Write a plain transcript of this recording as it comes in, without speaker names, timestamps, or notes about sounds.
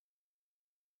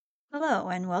Hello,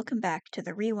 and welcome back to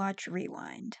the Rewatch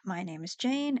Rewind. My name is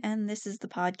Jane, and this is the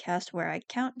podcast where I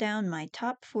count down my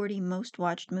top 40 most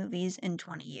watched movies in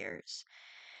 20 years.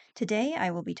 Today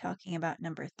I will be talking about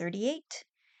number 38,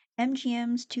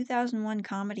 MGM's 2001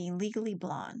 comedy Legally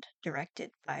Blonde,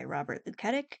 directed by Robert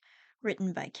Luketic,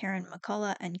 written by Karen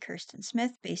McCullough and Kirsten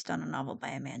Smith, based on a novel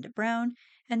by Amanda Brown,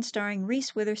 and starring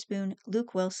Reese Witherspoon,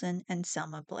 Luke Wilson, and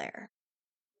Selma Blair.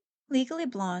 Legally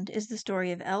Blonde is the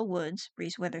story of Elle Woods,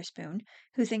 Reese Witherspoon,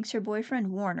 who thinks her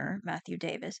boyfriend Warner, Matthew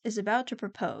Davis, is about to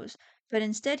propose, but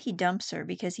instead he dumps her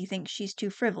because he thinks she's too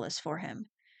frivolous for him.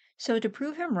 So, to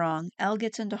prove him wrong, Elle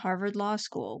gets into Harvard Law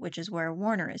School, which is where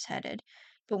Warner is headed.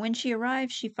 But when she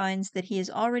arrives, she finds that he has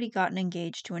already gotten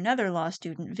engaged to another law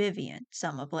student, Vivian,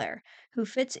 Selma Blair, who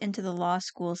fits into the law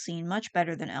school scene much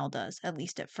better than Elle does, at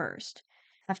least at first.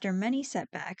 After many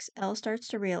setbacks, Elle starts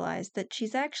to realize that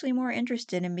she's actually more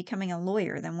interested in becoming a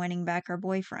lawyer than winning back her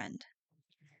boyfriend.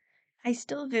 I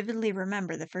still vividly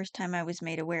remember the first time I was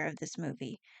made aware of this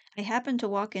movie. I happened to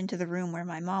walk into the room where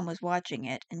my mom was watching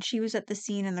it, and she was at the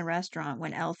scene in the restaurant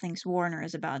when Elle thinks Warner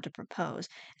is about to propose,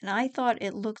 and I thought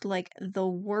it looked like the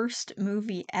worst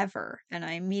movie ever, and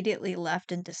I immediately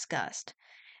left in disgust.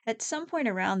 At some point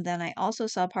around then, I also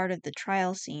saw part of the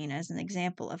trial scene as an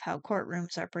example of how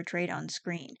courtrooms are portrayed on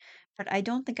screen, but I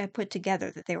don't think I put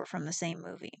together that they were from the same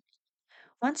movie.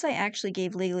 Once I actually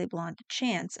gave Legally Blonde a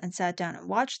chance and sat down and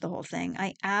watched the whole thing,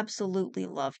 I absolutely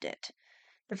loved it.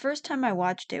 The first time I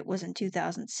watched it was in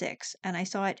 2006, and I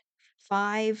saw it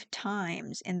 5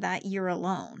 times in that year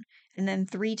alone, and then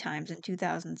 3 times in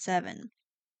 2007.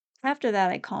 After that,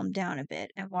 I calmed down a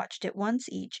bit and watched it once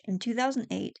each in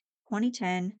 2008,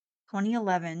 2010,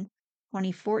 2011,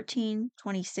 2014,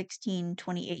 2016,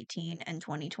 2018, and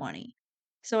 2020.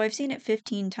 So I've seen it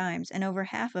 15 times, and over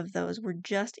half of those were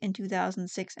just in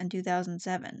 2006 and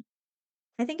 2007.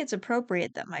 I think it's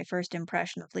appropriate that my first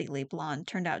impression of Legally Blonde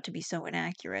turned out to be so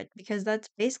inaccurate, because that's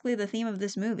basically the theme of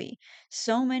this movie.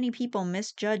 So many people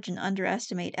misjudge and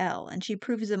underestimate Elle, and she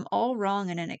proves them all wrong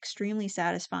in an extremely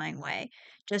satisfying way,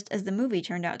 just as the movie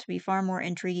turned out to be far more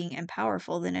intriguing and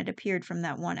powerful than it appeared from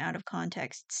that one out of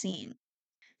context scene.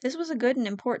 This was a good and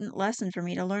important lesson for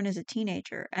me to learn as a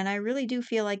teenager, and I really do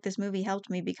feel like this movie helped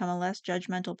me become a less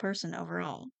judgmental person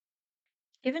overall.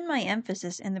 Given my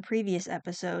emphasis in the previous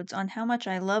episodes on how much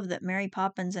I love that Mary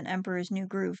Poppins and Emperor's New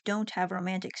Groove don't have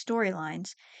romantic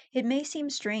storylines, it may seem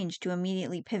strange to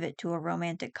immediately pivot to a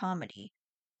romantic comedy.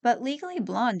 But Legally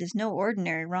Blonde is no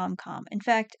ordinary rom com. In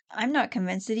fact, I'm not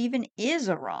convinced it even is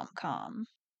a rom com.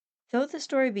 Though the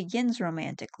story begins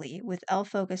romantically, with Elle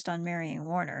focused on marrying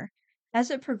Warner,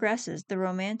 as it progresses, the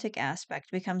romantic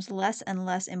aspect becomes less and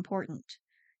less important.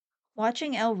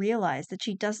 Watching Elle realize that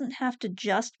she doesn't have to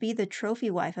just be the trophy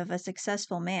wife of a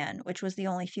successful man, which was the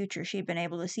only future she'd been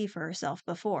able to see for herself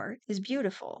before, is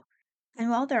beautiful. And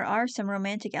while there are some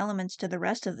romantic elements to the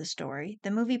rest of the story,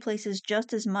 the movie places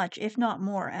just as much, if not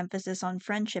more, emphasis on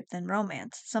friendship than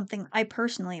romance, something I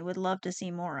personally would love to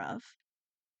see more of.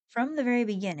 From the very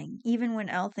beginning, even when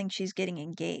Elle thinks she's getting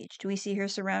engaged, we see her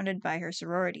surrounded by her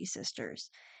sorority sisters.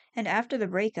 And after the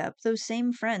breakup, those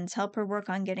same friends help her work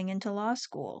on getting into law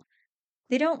school.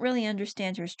 They don't really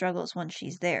understand her struggles once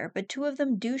she's there, but two of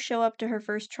them do show up to her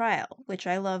first trial, which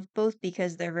I love both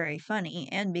because they're very funny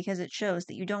and because it shows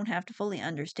that you don't have to fully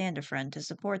understand a friend to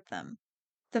support them.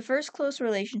 The first close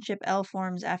relationship Elle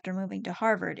forms after moving to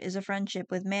Harvard is a friendship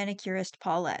with manicurist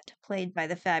Paulette, played by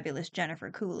the fabulous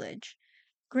Jennifer Coolidge.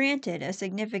 Granted, a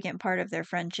significant part of their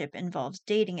friendship involves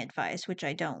dating advice, which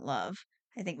I don't love.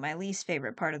 I think my least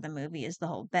favorite part of the movie is the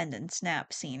whole bend and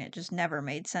snap scene. It just never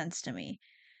made sense to me.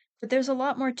 But there's a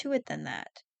lot more to it than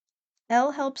that.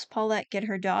 Elle helps Paulette get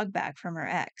her dog back from her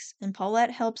ex, and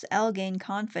Paulette helps Elle gain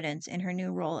confidence in her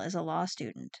new role as a law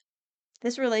student.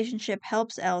 This relationship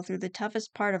helps Elle through the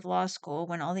toughest part of law school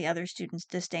when all the other students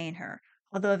disdain her,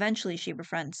 although eventually she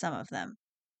befriends some of them.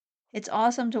 It's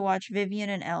awesome to watch Vivian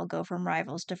and Elle go from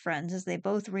rivals to friends as they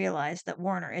both realize that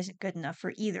Warner isn't good enough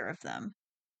for either of them.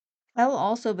 Elle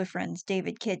also befriends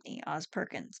David Kidney, Oz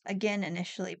Perkins, again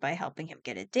initially by helping him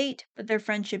get a date, but their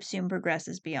friendship soon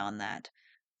progresses beyond that.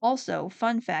 Also,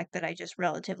 fun fact that I just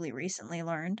relatively recently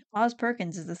learned, Oz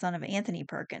Perkins is the son of Anthony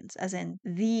Perkins, as in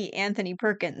the Anthony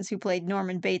Perkins who played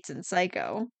Norman Bates in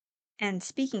Psycho. And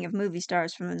speaking of movie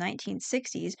stars from the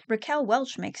 1960s, Raquel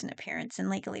Welch makes an appearance in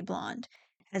Legally Blonde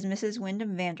as Mrs.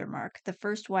 Wyndham Vandermark, the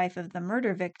first wife of the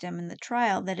murder victim in the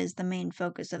trial that is the main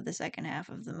focus of the second half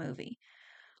of the movie.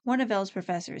 One of Elle's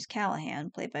professors, Callahan,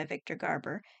 played by Victor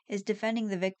Garber, is defending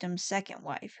the victim's second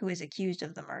wife, who is accused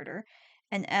of the murder,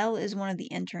 and Elle is one of the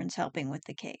interns helping with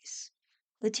the case.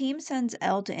 The team sends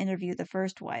Elle to interview the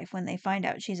first wife when they find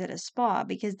out she's at a spa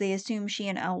because they assume she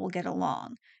and Elle will get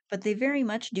along, but they very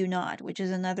much do not, which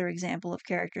is another example of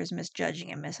characters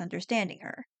misjudging and misunderstanding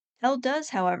her. Elle does,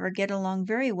 however, get along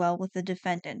very well with the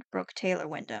defendant, Brooke Taylor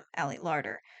Wyndham, Allie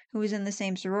Larder, who is in the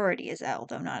same sorority as Elle,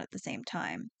 though not at the same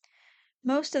time.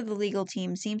 Most of the legal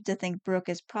team seems to think Brooke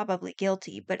is probably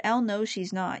guilty, but Elle knows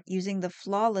she's not, using the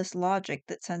flawless logic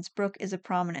that since Brooke is a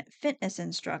prominent fitness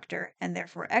instructor and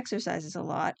therefore exercises a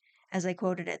lot, as I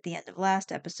quoted at the end of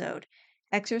last episode,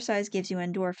 exercise gives you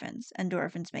endorphins.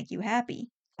 Endorphins make you happy.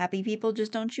 Happy people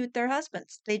just don't shoot their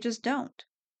husbands. They just don't.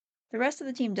 The rest of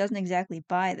the team doesn't exactly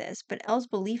buy this, but Elle's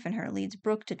belief in her leads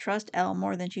Brooke to trust Elle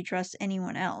more than she trusts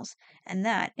anyone else, and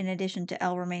that, in addition to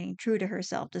Elle remaining true to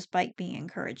herself despite being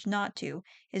encouraged not to,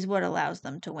 is what allows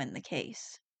them to win the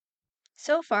case.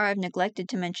 So far, I've neglected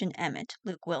to mention Emmett,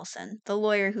 Luke Wilson, the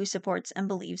lawyer who supports and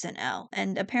believes in Elle,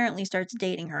 and apparently starts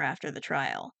dating her after the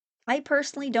trial. I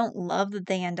personally don't love that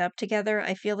they end up together.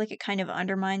 I feel like it kind of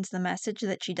undermines the message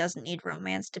that she doesn't need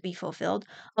romance to be fulfilled,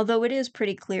 although it is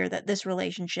pretty clear that this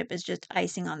relationship is just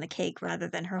icing on the cake rather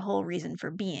than her whole reason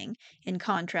for being, in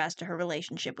contrast to her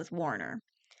relationship with Warner.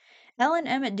 Elle and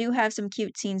Emmett do have some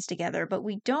cute scenes together, but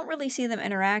we don't really see them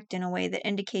interact in a way that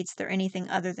indicates they're anything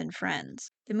other than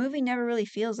friends. The movie never really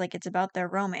feels like it's about their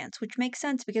romance, which makes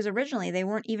sense because originally they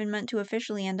weren't even meant to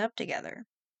officially end up together.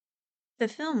 The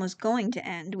film was going to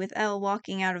end with Elle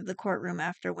walking out of the courtroom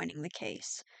after winning the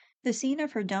case. The scene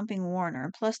of her dumping Warner,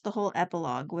 plus the whole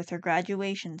epilogue with her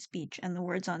graduation speech and the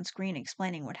words on screen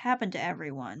explaining what happened to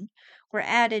everyone, were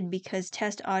added because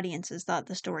test audiences thought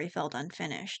the story felt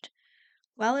unfinished.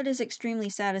 While it is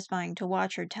extremely satisfying to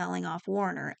watch her telling off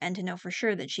Warner and to know for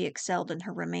sure that she excelled in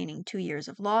her remaining 2 years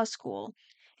of law school,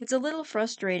 it's a little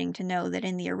frustrating to know that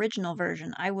in the original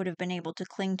version I would have been able to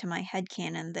cling to my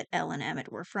headcanon that Elle and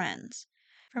Emmett were friends.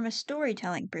 From a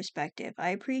storytelling perspective,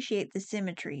 I appreciate the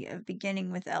symmetry of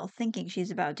beginning with Elle thinking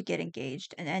she's about to get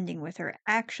engaged and ending with her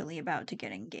actually about to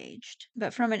get engaged.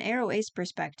 But from an Arrow Ace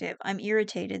perspective, I'm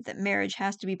irritated that marriage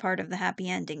has to be part of the happy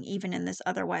ending even in this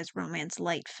otherwise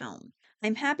romance-light film.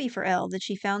 I'm happy for Elle that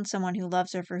she found someone who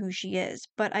loves her for who she is,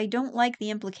 but I don't like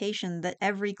the implication that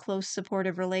every close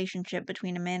supportive relationship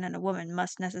between a man and a woman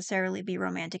must necessarily be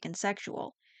romantic and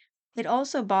sexual. It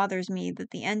also bothers me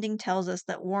that the ending tells us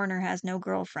that Warner has no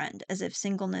girlfriend, as if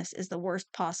singleness is the worst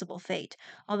possible fate,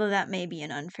 although that may be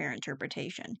an unfair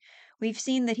interpretation. We've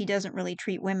seen that he doesn't really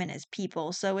treat women as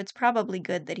people, so it's probably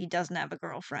good that he doesn't have a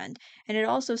girlfriend. And it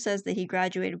also says that he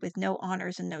graduated with no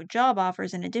honors and no job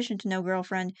offers in addition to no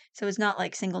girlfriend, so it's not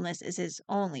like singleness is his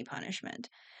only punishment.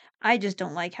 I just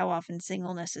don't like how often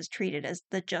singleness is treated as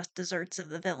the just desserts of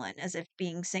the villain, as if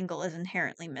being single is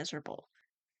inherently miserable.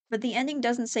 But the ending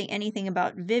doesn't say anything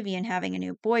about Vivian having a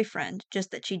new boyfriend,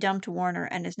 just that she dumped Warner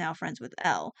and is now friends with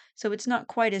Elle, so it's not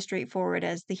quite as straightforward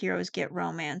as the heroes get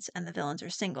romance and the villains are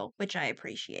single, which I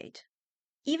appreciate.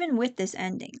 Even with this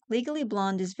ending, Legally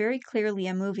Blonde is very clearly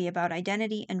a movie about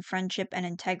identity and friendship and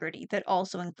integrity that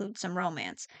also includes some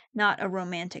romance, not a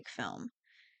romantic film.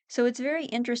 So it's very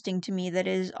interesting to me that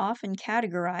it is often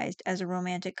categorized as a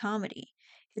romantic comedy.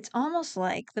 It's almost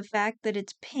like the fact that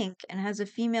it's pink and has a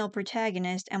female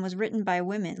protagonist and was written by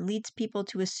women leads people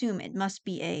to assume it must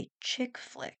be a chick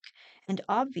flick. And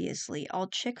obviously, all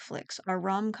chick flicks are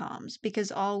rom coms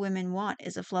because all women want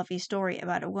is a fluffy story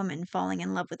about a woman falling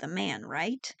in love with a man,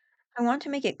 right? I want to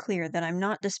make it clear that I'm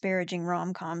not disparaging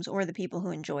rom coms or the people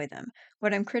who enjoy them.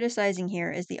 What I'm criticizing here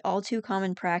is the all too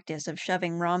common practice of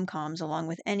shoving rom coms along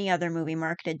with any other movie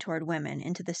marketed toward women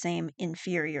into the same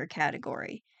inferior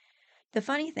category. The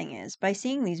funny thing is, by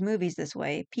seeing these movies this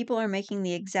way, people are making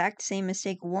the exact same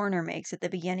mistake Warner makes at the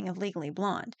beginning of Legally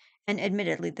Blonde, and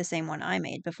admittedly the same one I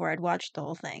made before I'd watched the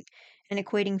whole thing, and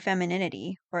equating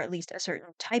femininity, or at least a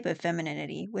certain type of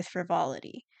femininity, with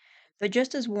frivolity. But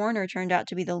just as Warner turned out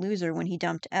to be the loser when he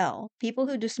dumped Elle, people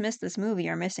who dismiss this movie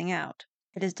are missing out.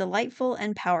 It is delightful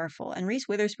and powerful, and Reese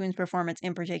Witherspoon's performance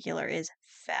in particular is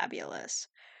fabulous.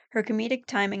 Her comedic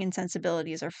timing and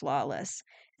sensibilities are flawless,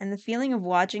 and the feeling of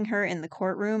watching her in the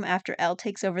courtroom after Elle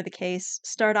takes over the case,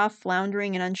 start off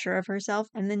floundering and unsure of herself,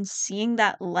 and then seeing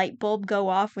that light bulb go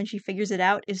off when she figures it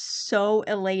out is so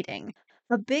elating.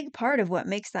 A big part of what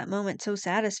makes that moment so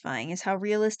satisfying is how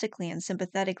realistically and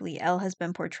sympathetically Elle has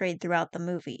been portrayed throughout the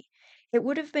movie. It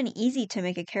would have been easy to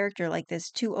make a character like this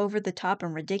too over the top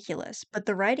and ridiculous, but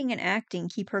the writing and acting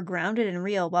keep her grounded and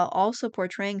real while also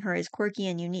portraying her as quirky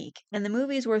and unique, and the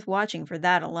movie is worth watching for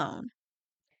that alone.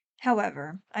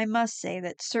 However, I must say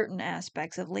that certain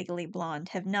aspects of Legally Blonde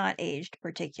have not aged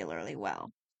particularly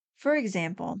well. For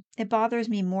example, it bothers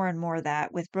me more and more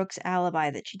that, with Brooke's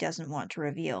alibi that she doesn't want to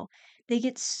reveal, They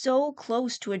get so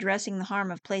close to addressing the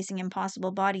harm of placing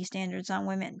impossible body standards on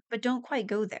women, but don't quite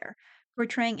go there,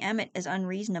 portraying Emmett as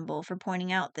unreasonable for pointing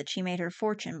out that she made her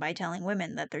fortune by telling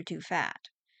women that they're too fat.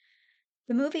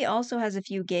 The movie also has a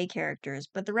few gay characters,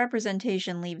 but the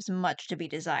representation leaves much to be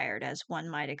desired, as one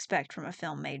might expect from a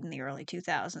film made in the early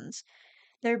 2000s.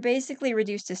 They're basically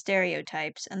reduced to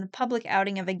stereotypes, and the public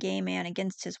outing of a gay man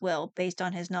against his will, based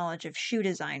on his knowledge of shoe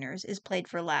designers, is played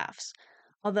for laughs.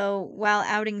 Although, while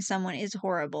outing someone is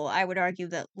horrible, I would argue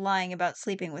that lying about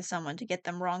sleeping with someone to get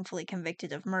them wrongfully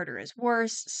convicted of murder is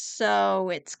worse,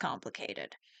 so it's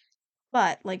complicated.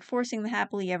 But, like forcing the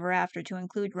happily ever after to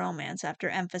include romance after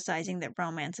emphasizing that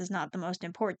romance is not the most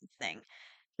important thing,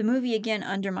 the movie again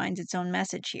undermines its own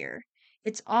message here.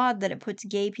 It's odd that it puts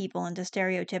gay people into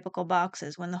stereotypical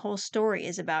boxes when the whole story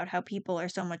is about how people are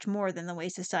so much more than the way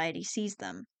society sees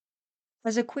them.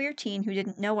 As a queer teen who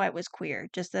didn't know I was queer,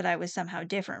 just that I was somehow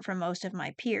different from most of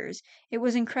my peers, it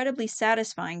was incredibly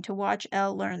satisfying to watch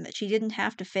Elle learn that she didn't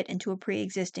have to fit into a pre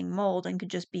existing mold and could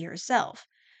just be herself.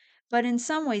 But in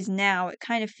some ways now, it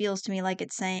kind of feels to me like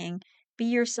it's saying, be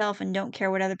yourself and don't care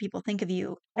what other people think of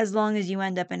you, as long as you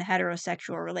end up in a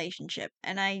heterosexual relationship.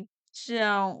 And I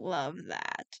don't love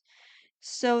that.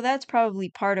 So that's probably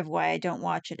part of why I don't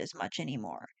watch it as much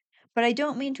anymore. But I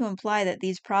don't mean to imply that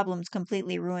these problems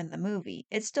completely ruin the movie.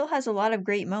 It still has a lot of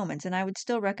great moments, and I would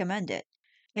still recommend it.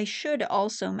 I should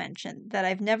also mention that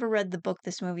I've never read the book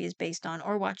this movie is based on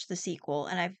or watched the sequel,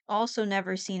 and I've also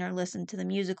never seen or listened to the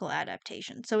musical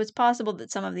adaptation, so it's possible that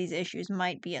some of these issues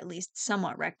might be at least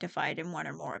somewhat rectified in one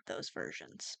or more of those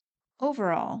versions.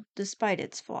 Overall, despite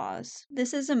its flaws,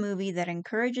 this is a movie that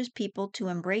encourages people to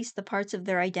embrace the parts of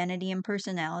their identity and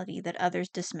personality that others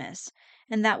dismiss,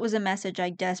 and that was a message I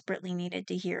desperately needed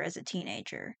to hear as a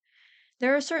teenager.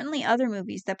 There are certainly other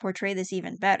movies that portray this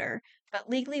even better, but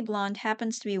Legally Blonde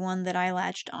happens to be one that I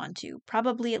latched onto,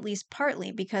 probably at least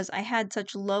partly because I had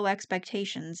such low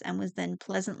expectations and was then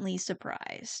pleasantly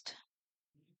surprised.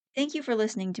 Thank you for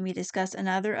listening to me discuss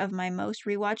another of my most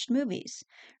rewatched movies.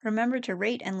 Remember to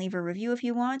rate and leave a review if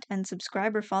you want, and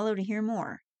subscribe or follow to hear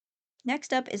more.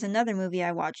 Next up is another movie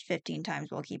I watched 15 times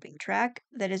while keeping track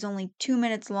that is only 2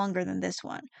 minutes longer than this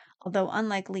one, although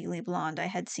unlike Legally Blonde, I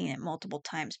had seen it multiple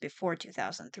times before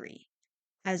 2003.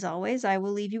 As always, I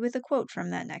will leave you with a quote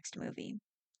from that next movie.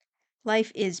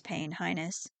 Life is pain,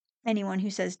 Highness. Anyone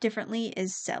who says differently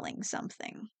is selling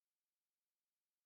something.